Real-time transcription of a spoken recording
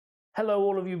Hello,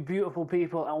 all of you beautiful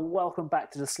people, and welcome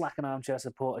back to the Slack and Armchair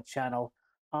Supporter channel.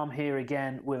 I'm here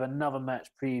again with another match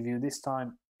preview. This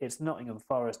time it's Nottingham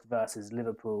Forest versus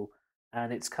Liverpool,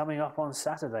 and it's coming up on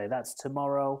Saturday. That's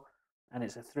tomorrow, and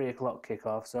it's a 3 o'clock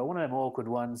kickoff. So one of them awkward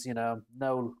ones,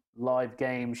 no live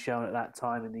games shown at that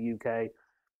time in the UK.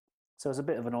 So it's a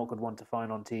bit of an awkward one to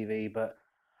find on TV, but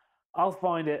I'll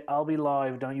find it. I'll be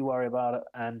live. Don't you worry about it.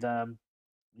 And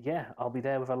yeah, I'll be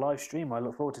there with a live stream. I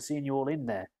look forward to seeing you all in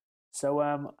there.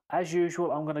 So, as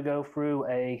usual, I'm going to go through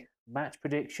a match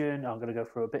prediction. I'm going to go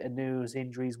through a bit of news,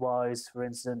 injuries wise, for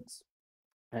instance,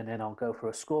 and then I'll go for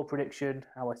a score prediction,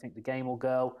 how I think the game will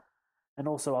go, and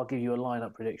also I'll give you a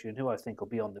lineup prediction, who I think will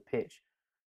be on the pitch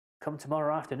come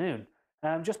tomorrow afternoon.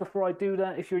 Just before I do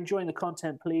that, if you're enjoying the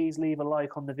content, please leave a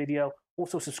like on the video.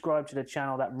 Also, subscribe to the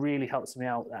channel. That really helps me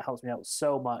out. That helps me out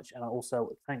so much. And also,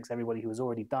 thanks everybody who has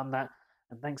already done that.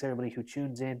 And thanks everybody who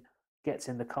tunes in, gets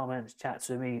in the comments, chats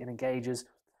with me, and engages.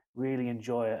 Really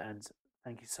enjoy it, and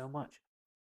thank you so much.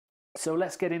 So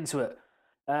let's get into it.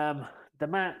 The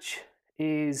match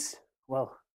is,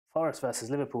 well, Forest versus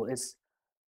Liverpool. It's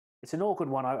an awkward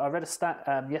one. I read a stat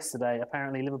yesterday.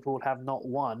 Apparently, Liverpool have not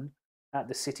won at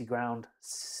the City Ground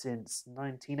since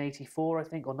 1984, I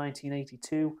think, or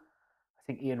 1982. I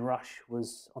think Ian Rush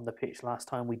was on the pitch last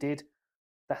time we did.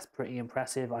 That's pretty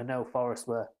impressive. I know Forest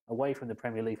were away from the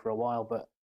Premier League for a while, but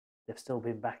they've still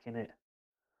been back in it.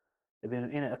 They've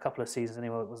been in it a couple of seasons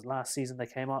anyway. It was last season they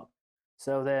came up.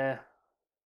 So they're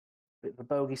a bit of a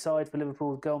bogey side for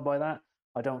Liverpool going by that.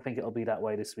 I don't think it'll be that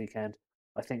way this weekend.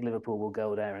 I think Liverpool will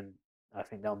go there and I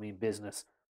think they'll mean business.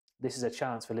 This is a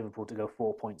chance for Liverpool to go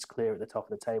 4 points clear at the top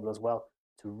of the table as well,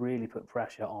 to really put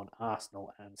pressure on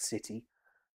Arsenal and City.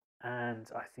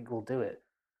 And I think we'll do it.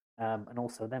 And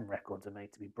also, them records are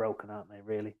made to be broken, aren't they?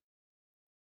 Really.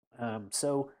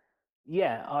 So,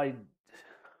 yeah,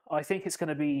 I think it's going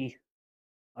to be,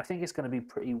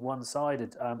 pretty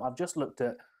one-sided. I've just looked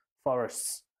at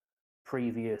Forest's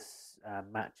previous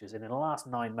matches, and in the last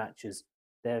 9 matches,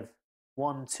 they've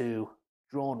won 2,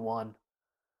 drawn 1,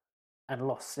 and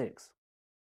lost 6.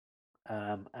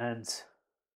 And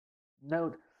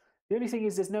no, the only thing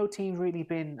is, there's no team really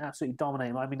been absolutely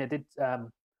dominating. I mean, they did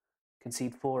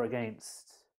concede 4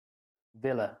 against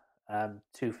Villa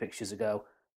 2 fixtures ago.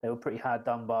 They were pretty hard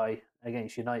done by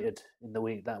against United in the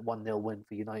week, that 1-0 win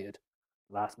for United,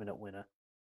 last minute winner.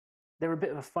 They're a bit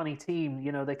of a funny team.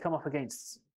 They come up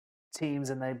against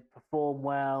teams and they perform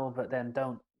well, but then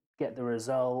don't get the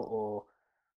result, or,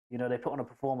 they put on a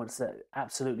performance that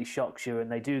absolutely shocks you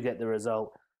and they do get the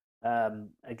result.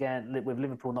 Again, with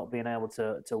Liverpool not being able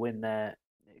to win there,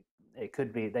 they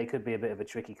could be a bit of a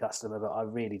tricky customer, but I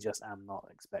really just am not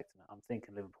expecting it. I'm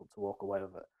thinking Liverpool to walk away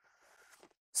with it.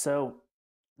 So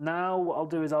now what I'll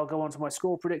do is I'll go on to my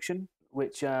score prediction,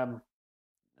 which I'm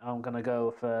going to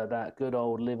go for that good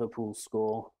old Liverpool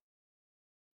score.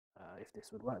 If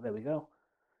this would work, there we go.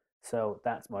 So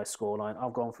that's my scoreline.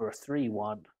 I've gone for a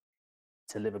 3-1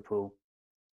 to Liverpool,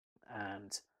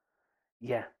 and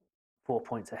yeah, 4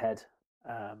 points ahead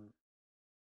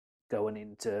going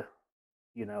into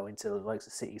into the likes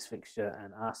of City's fixture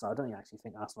and Arsenal. I don't actually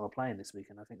think Arsenal are playing this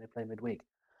weekend. I think they play midweek.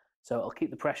 So I'll keep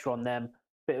the pressure on them,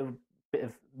 bit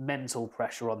of mental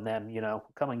pressure on them,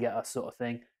 come and get us sort of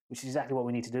thing, which is exactly what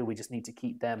we need to do. We just need to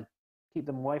keep them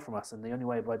away from us, and the only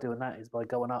way by doing that is by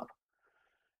going up.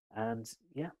 And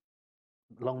yeah,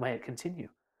 long may it continue.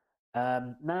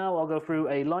 Now I'll go through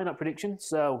a lineup prediction.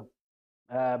 So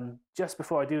just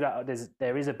before I do that,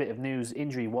 there is a bit of news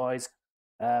injury-wise.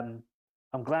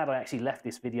 I'm glad I actually left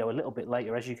this video a little bit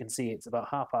later. As you can see, it's about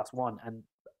 1:30, and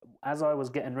as I was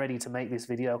getting ready to make this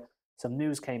video, some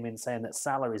news came in saying that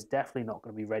Salah is definitely not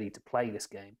going to be ready to play this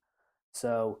game.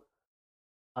 So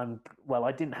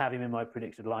I didn't have him in my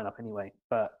predicted lineup anyway,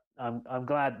 but I'm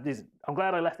glad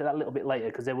I left it that little bit later,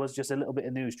 because there was just a little bit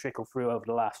of news trickle through over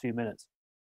the last few minutes.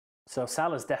 So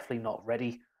Salah's definitely not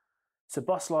ready.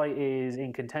 Szoboszlai is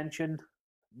in contention.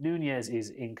 Nunez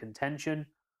is in contention.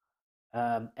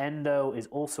 Endo is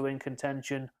also in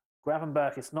contention.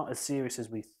 Gravenberch, it's not as serious as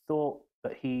we thought,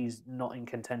 but he's not in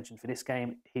contention for this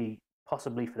game. He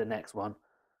possibly for the next one.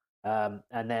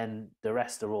 And then the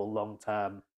rest are all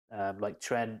long-term, like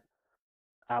Trent,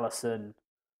 Alisson.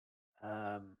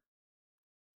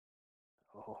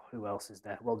 Who else is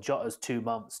there? Well, Jota's 2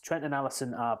 months. Trent and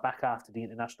Alisson are back after the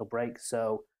international break,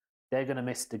 so they're going to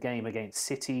miss the game against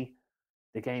City,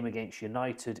 the game against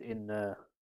United in the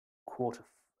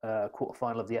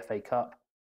quarterfinal of the FA Cup,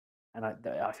 and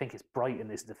I think it's Brighton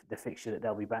is the fixture that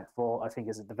they'll be back for. I think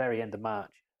it's at the very end of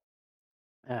March.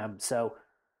 So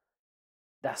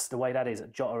that's the way that is.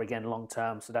 Jota again long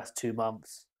term, so that's 2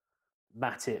 months.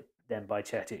 Matip, then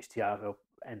Bajcetic, Thiago,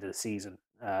 end of the season.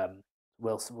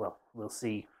 We'll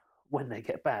see when they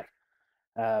get back.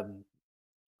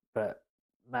 But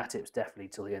Matip's definitely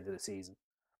till the end of the season.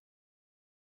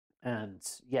 And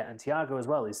yeah, and Thiago as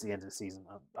well is the end of the season.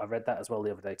 I read that as well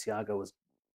the other day. Thiago was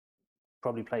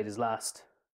probably played his last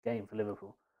game for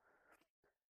Liverpool.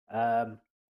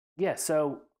 Yeah,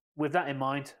 so with that in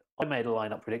mind, I made a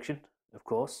lineup prediction, of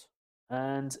course,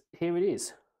 and here it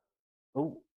is.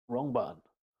 Oh, wrong button.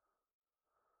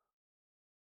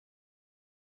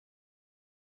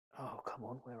 Oh, come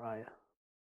on, where are you?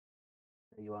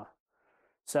 There you are.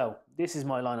 So this is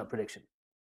my lineup prediction.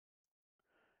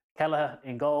 Kelleher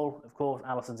in goal, of course.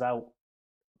 Alisson's out,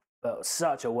 but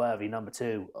such a worthy number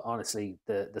 2. Honestly,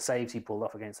 the saves he pulled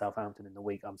off against Southampton in the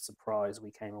week, I'm surprised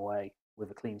we came away with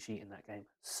a clean sheet in that game.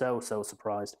 So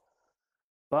surprised.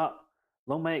 But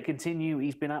long may it continue.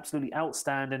 He's been absolutely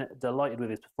outstanding. Delighted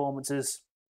with his performances.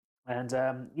 And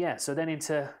yeah, so then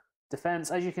into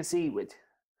defence. As you can see,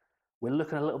 we're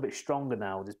looking a little bit stronger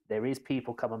now. There is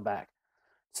people coming back.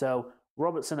 So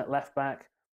Robertson at left back,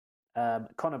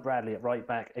 Connor Bradley at right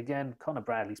back. Again, Connor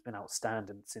Bradley's been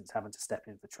outstanding since having to step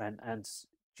in for Trent. And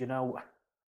you know,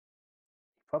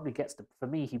 he probably gets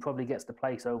the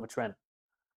place over Trent.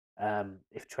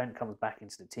 If Trent comes back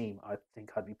into the team, I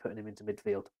think I'd be putting him into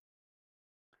midfield.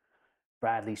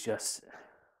 Bradley's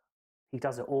he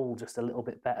does it all just a little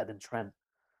bit better than Trent.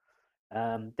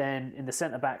 Then in the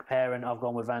centre-back pairing, I've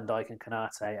gone with Van Dijk and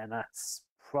Konate, and that's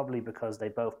probably because they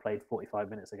both played 45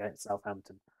 minutes against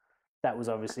Southampton. That was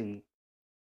obviously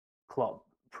Klopp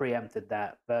preempted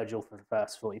that. Virgil for the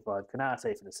first 45,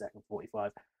 Konate for the second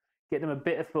 45. Get them a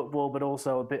bit of football, but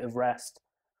also a bit of rest.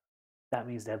 That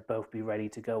means they'll both be ready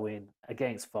to go in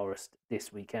against Forest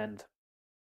this weekend.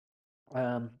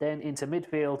 Then into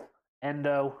midfield,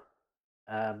 Endo.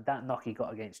 That knock he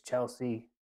got against Chelsea.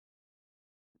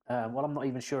 Well, I'm not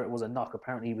even sure it was a knock.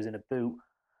 Apparently, he was in a boot,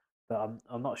 but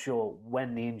I'm not sure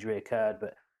when the injury occurred.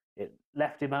 But it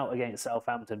left him out against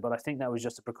Southampton. But I think that was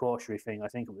just a precautionary thing. I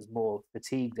think it was more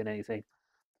fatigue than anything.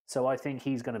 So I think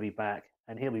he's going to be back,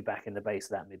 and he'll be back in the base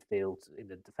of that midfield in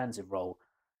the defensive role,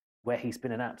 where he's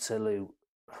been an absolute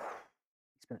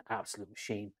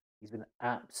machine. He's been an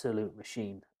absolute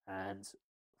machine, and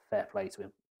fair play to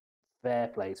him. Fair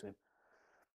play to him.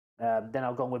 Then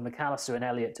I'll go with McAllister and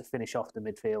Elliott to finish off the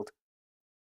midfield.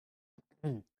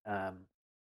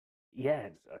 Yeah,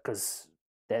 because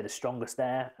they're the strongest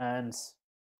there, and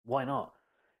why not?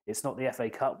 It's not the FA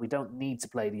Cup. We don't need to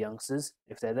play the youngsters.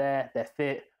 If they're there, they're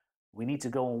fit. We need to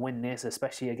go and win this,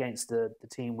 especially against the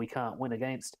team we can't win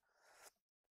against.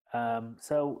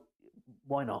 So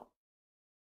why not?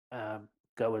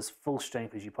 Go as full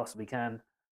strength as you possibly can.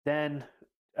 Then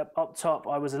up top,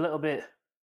 I was a little bit,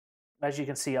 as you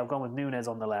can see, I've gone with Nunes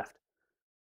on the left.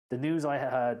 The news I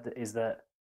heard is that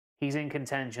he's in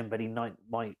contention, but he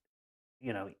might,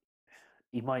 you know,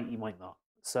 he might not.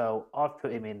 So I've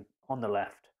put him in on the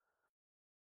left.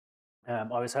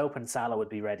 I was hoping Salah would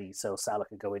be ready so Salah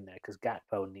could go in there because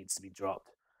Gakpo needs to be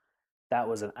dropped. That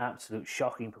was an absolute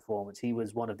shocking performance. He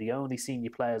was one of the only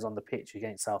senior players on the pitch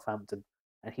against Southampton,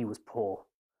 and he was poor.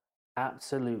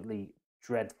 Absolutely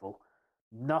dreadful.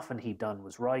 Nothing he'd done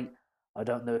was right. I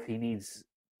don't know if he needs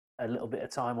a little bit of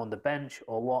time on the bench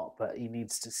or what, but he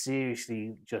needs to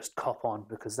seriously just cop on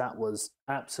because that was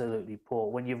absolutely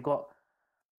poor. When you've got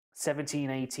 17,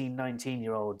 18,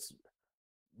 19-year-olds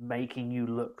making you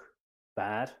look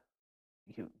bad,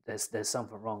 there's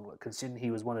something wrong. Considering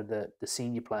he was one of the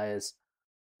senior players,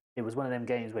 it was one of them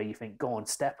games where you think, go on,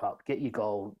 step up, get your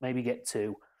goal, maybe get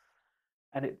 2.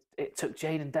 And it took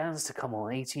Jayden Dance to come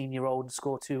on, 18-year-old, and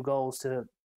score 2 goals to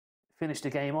finish the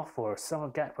game off for us. Some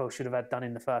of Gakpo should have had done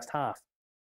in the first half.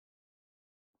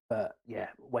 But yeah,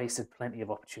 wasted plenty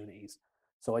of opportunities.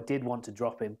 So I did want to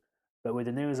drop him. But with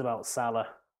the news about Salah,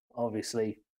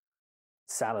 obviously,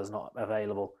 Salah's not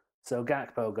available. So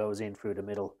Gakpo goes in through the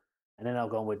middle. And then I'll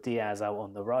go with Diaz out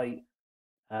on the right.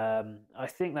 I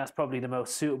think that's probably the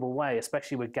most suitable way,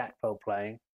 especially with Gakpo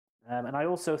playing. And I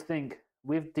also think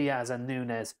with Diaz and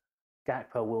Nunes,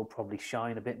 Gakpo will probably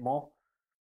shine a bit more.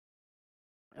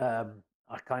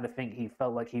 I kind of think he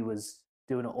felt like he was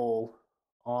doing it all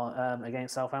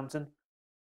against Southampton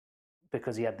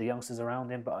because he had the youngsters around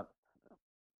him. But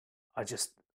I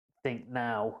just think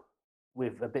now,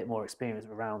 with a bit more experience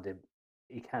around him,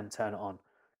 he can turn it on.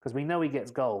 Because we know he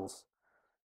gets goals,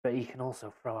 but he can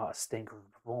also throw out a stinker of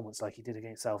a performance like he did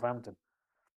against Southampton.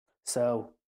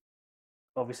 So,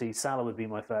 obviously, Salah would be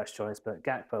my first choice, but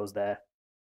Gakpo's there.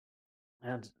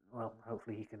 And, well,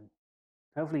 hopefully he can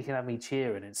have me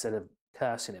cheering instead of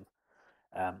cursing him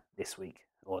this week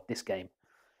or this game.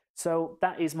 So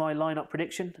that is my lineup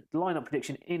prediction. The lineup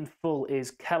prediction in full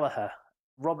is Kelleher,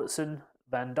 Robertson,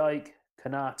 Van Dijk,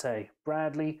 Konate,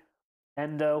 Bradley,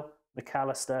 Endo,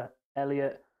 McAllister,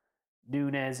 Elliott,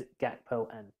 Nunez, Gakpo,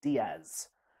 and Diaz.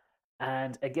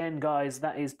 And again, guys,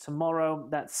 that is tomorrow.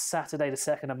 That's Saturday, the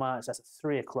 2nd of March. That's a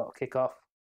 3 o'clock kickoff.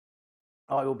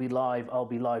 I will be live. I'll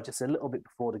be live just a little bit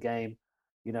before the game,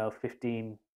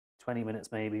 15, 20 minutes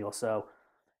maybe or so.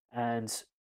 And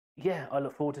yeah, I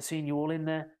look forward to seeing you all in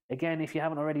there. Again, if you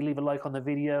haven't already, leave a like on the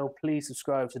video. Please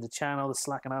subscribe to the channel, the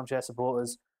Slack and Armchair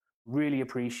Supporters. Really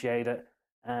appreciate it.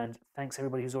 And thanks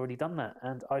everybody who's already done that.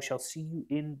 And I shall see you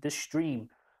in the stream.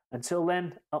 Until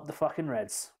then, up the fucking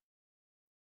Reds.